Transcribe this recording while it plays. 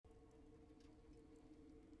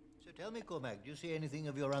So tell me, Cormac, do you see anything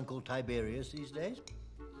of your Uncle Tiberius these days?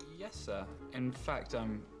 Yes, sir. In fact,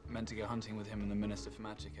 I'm meant to go hunting with him and the Minister for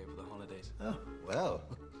Magic over the holidays. Oh, well,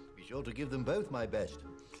 be sure to give them both my best.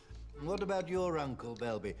 What about your Uncle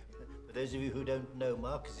Belby? For those of you who don't know,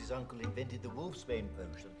 Marcus's uncle invented the wolfsbane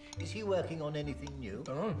potion. Is he working on anything new?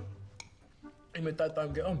 Don't know. He and my dad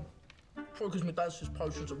don't get on. Probably because my dad says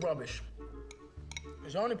potions are rubbish.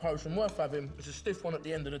 His only potion worth having is a stiff one at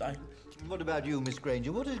the end of the day. What about you, Miss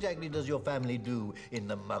Granger? What exactly does your family do in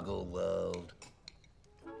the Muggle world?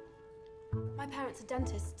 My parents are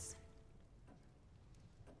dentists.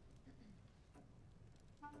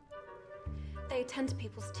 They attend to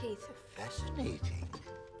people's teeth. Fascinating.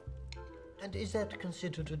 And is that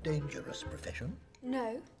considered a dangerous profession?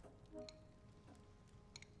 No.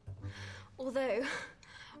 Although,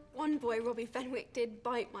 one boy, Robbie Fenwick, did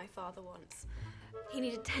bite my father once. He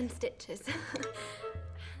needed 10 stitches.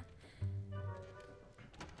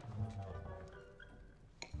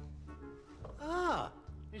 Ah,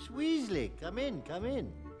 Miss Weasley, come in, come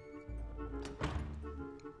in.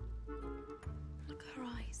 Look at her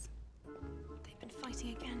eyes. They've been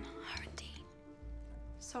fighting again, her and Dean.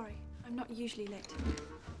 Sorry, I'm not usually late.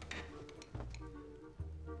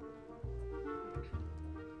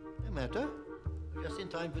 No matter. Just in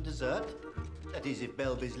time for dessert. That is, if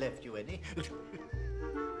Belby's left you any.